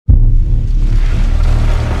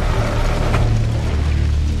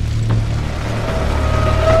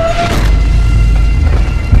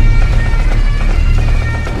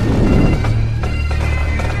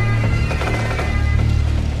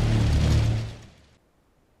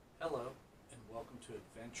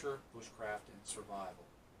adventure, bushcraft, and survival.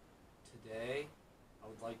 Today, I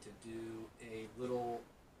would like to do a little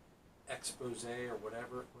expose or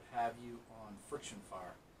whatever what have you on friction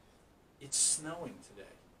fire. It's snowing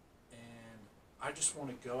today, and I just want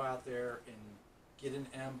to go out there and get an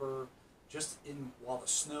ember just in while the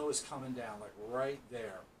snow is coming down, like right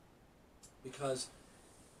there. Because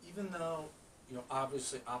even though,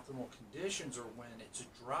 obviously optimal conditions are when it's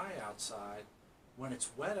dry outside, when it's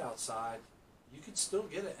wet outside, you could still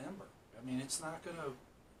get an ember. I mean, it's not gonna,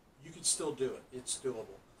 you can still do it. It's doable.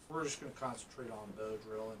 We're just gonna concentrate on bow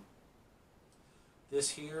drilling.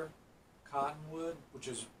 This here, cottonwood, which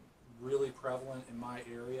is really prevalent in my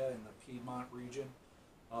area in the Piedmont region.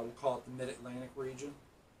 We'll call it the Mid-Atlantic region.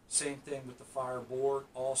 Same thing with the fireboard,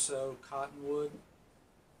 also cottonwood.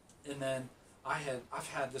 And then I've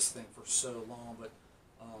had this thing for so long, but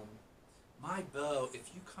my bow, if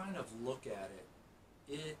you kind of look at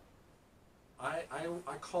it,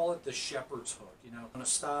 I call it the shepherd's hook. I'm gonna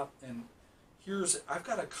stop, and I've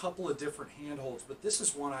got a couple of different handholds, but this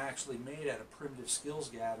is one I actually made at a primitive skills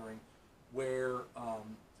gathering, where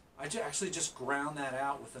I actually just ground that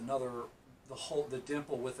out with the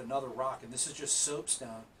dimple with another rock, and this is just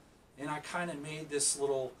soapstone, and I kind of made this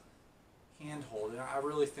little handhold, and I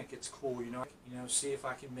really think it's cool. See if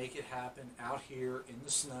I can make it happen out here in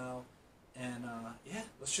the snow, and yeah,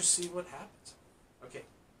 let's just see what happens. Okay.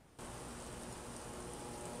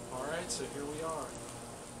 All right, so here we are.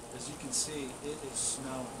 As you can see, it is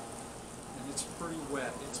snowing, and it's pretty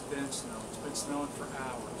wet. It's been snowing. It's been snowing for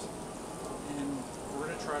hours, and we're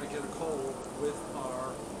going to try to get a cold with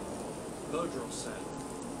our bow drill set.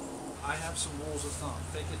 I have some rules of thumb.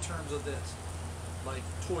 Think in terms of this, like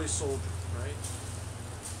toy soldier, right?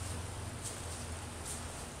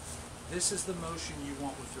 This is the motion you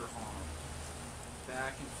want with your arm.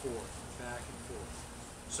 Back and forth, back and forth.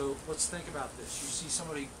 So let's think about this. You see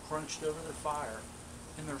somebody crunched over their fire,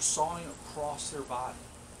 and they're sawing across their body.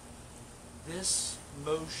 This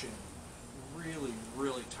motion really,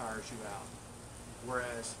 really tires you out.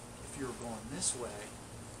 Whereas if you're going this way,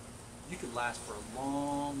 you could last for a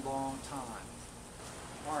long, long time.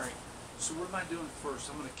 All right, so what am I doing first?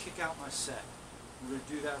 I'm going to kick out my set. We're going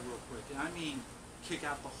to do that real quick. And I mean kick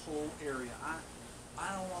out the whole area.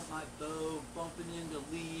 I don't want my bow bumping into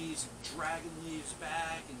leaves, dragging leaves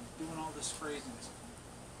back, and doing all this craziness.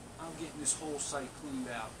 I'm getting this whole site cleaned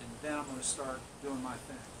out, and then I'm going to start doing my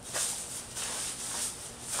thing.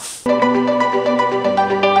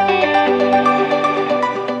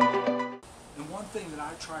 And one thing that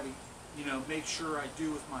I try to, make sure I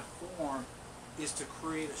do with my form is to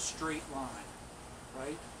create a straight line,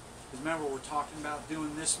 right? Because remember, we're talking about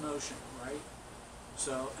doing this motion, right?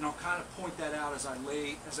 So, and I'll kind of point that out as I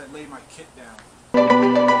lay my kit down.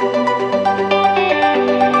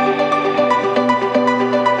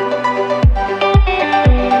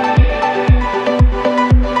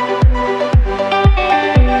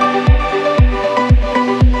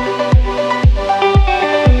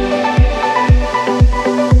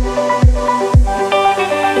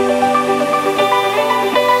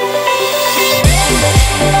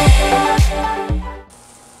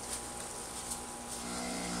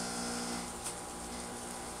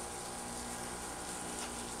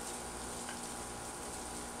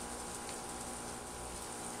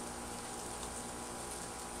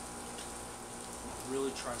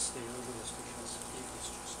 Really try to stay over this because it is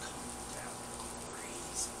just coming down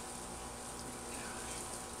crazy. Gosh.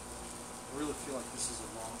 I really feel like this is a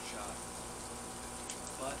long shot.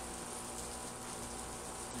 But,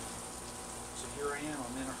 so here I am,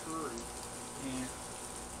 I'm in a hurry, and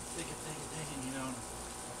thinking, and I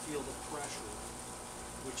feel the pressure,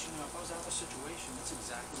 which, if I was out of a situation, that's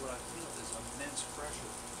exactly what I feel, is immense pressure.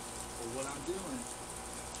 But what I'm doing,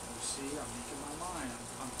 you see, I'm making my line,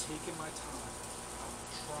 I'm taking my time.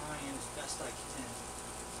 Trying as best I can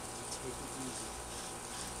to take it easy.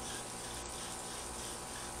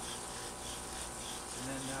 And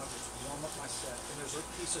then now just warm up my set. And there's a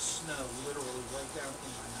piece of snow literally right down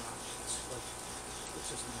in my notch. It's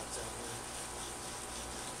just nuts out here.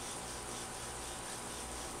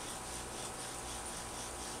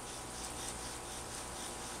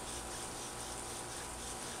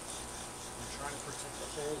 I'm trying to protect the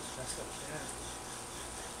hole as best I can.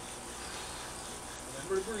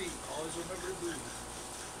 Remember to breathe. Always remember to breathe.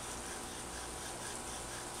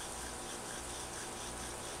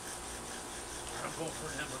 I'm going for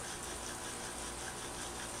an ember.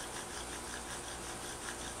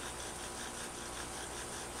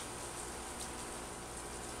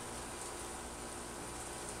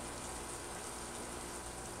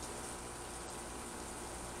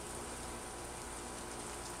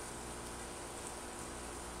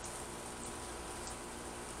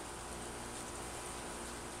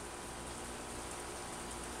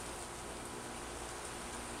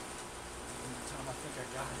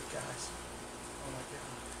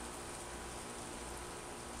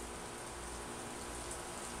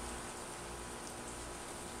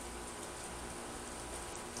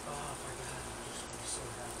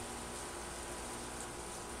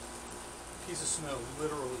 snow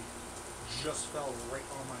literally just fell right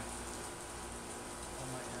on my amber.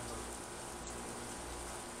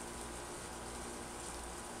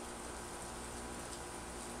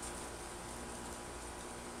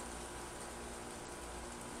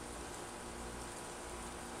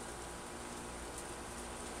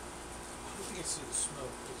 I hope you can see the smoke,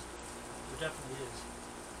 because there definitely is.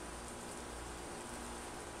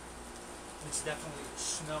 It's definitely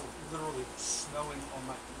literally snowing on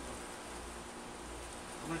my amber.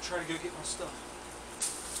 I'm gonna try to go get my stuff.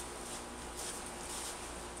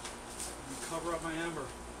 I'm gonna cover up my amber.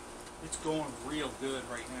 It's going real good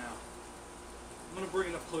right now. I'm gonna bring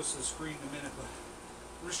it up close to the screen in a minute, but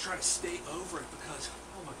I'm just trying to stay over it because,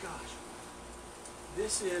 oh my gosh.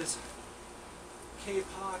 This is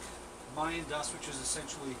Kapok Mayan dust, which is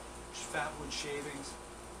essentially fat wood shavings,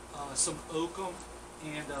 some oakum,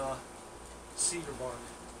 and cedar bark.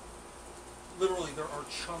 Literally, there are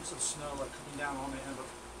chunks of snow like coming down on the amber.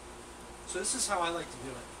 So this is how I like to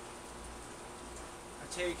do it. I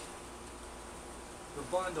take the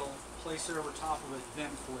bundle, place it over top of it, then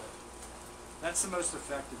flip. That's the most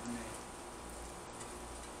effective to me.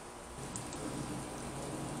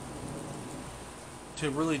 To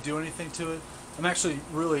really do anything to it, I'm actually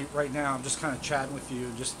really, right now, I'm just kind of chatting with you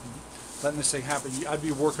and just letting this thing happen. I'd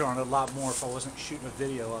be working on it a lot more if I wasn't shooting a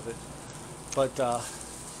video of it. But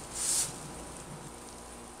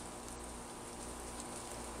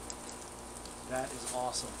that is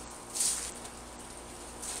awesome.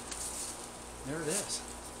 There it is.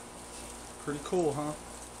 Pretty cool, huh?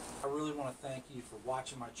 I really want to thank you for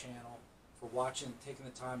watching my channel, for taking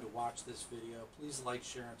the time to watch this video. Please like,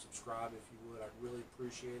 share, and subscribe if you would. I'd really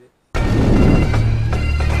appreciate it.